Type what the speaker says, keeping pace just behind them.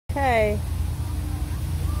Okay.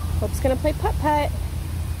 Hope's gonna play putt-putt.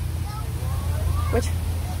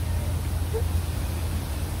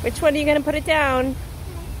 Which one are you gonna put it down?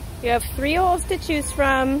 You have 3 holes to choose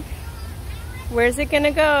from. Where's it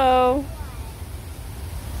gonna go?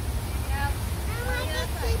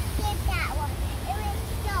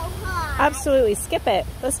 Absolutely, skip it.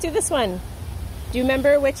 Let's do this one. Do you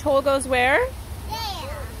remember which hole goes where? Yeah.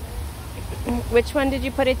 Which one did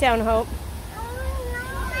you put it down, Hope?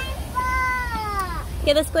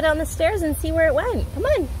 Okay, let's go down the stairs and see where it went. Come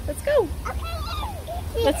on, let's go.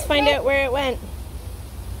 Let's find out where it went.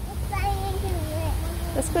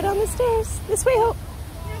 Let's go down the stairs. This way, Hope.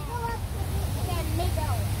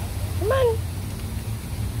 Come on.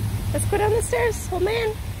 Let's go down the stairs. Oh,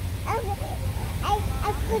 man.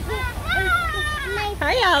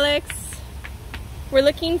 Hi, Alex. We're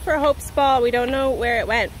looking for Hope's ball. We don't know where it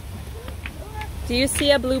went. Do you see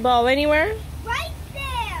a blue ball anywhere? Right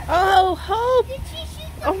there. Oh, Hope. Did she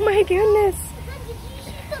shoot the Oh, my goodness. Did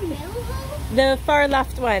she shoot the middle hole? The far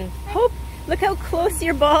left one. Hope, look how close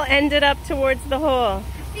your ball ended up towards the hole.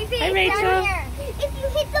 Hi, Rachel. If you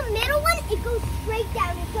hit the middle one, it goes straight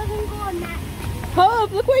down. It doesn't go on that.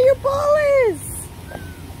 Hope, look where your ball is.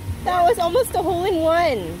 That was almost a hole in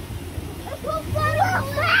one. Oh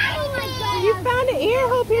my God. You found it. Here,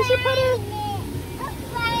 Hope, here's your putter.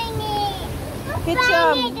 Good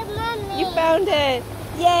job. You found it.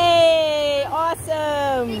 Yay!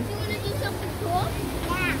 Awesome. Do you want to do something cool?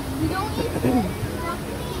 Yeah. We don't need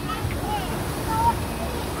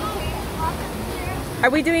Are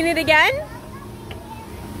we doing it again?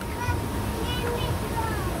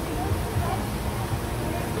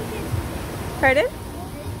 Pardon?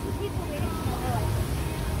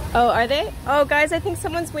 Oh, are they? Oh, guys, I think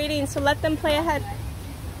someone's waiting, so let them play ahead.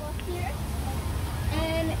 Walk here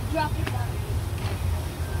and drop it down.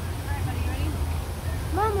 Alright, buddy, ready?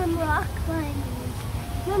 Mom, I'm rock climbing.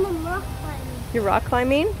 Mom, I'm rock climbing. You're rock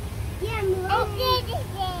climbing? Yeah, I'm rock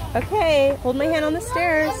climbing. Okay, hold my hand on the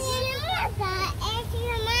stairs.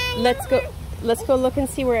 Let's go look and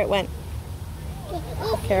see where it went.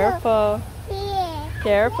 Careful.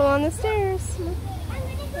 Careful on the stairs.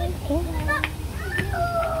 Okay.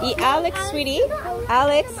 Alex, sweetie.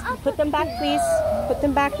 Alex, put them back, please. Put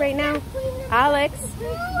them back right now. Alex.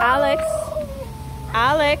 Alex.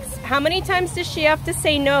 Alex. How many times does she have to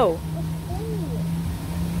say no?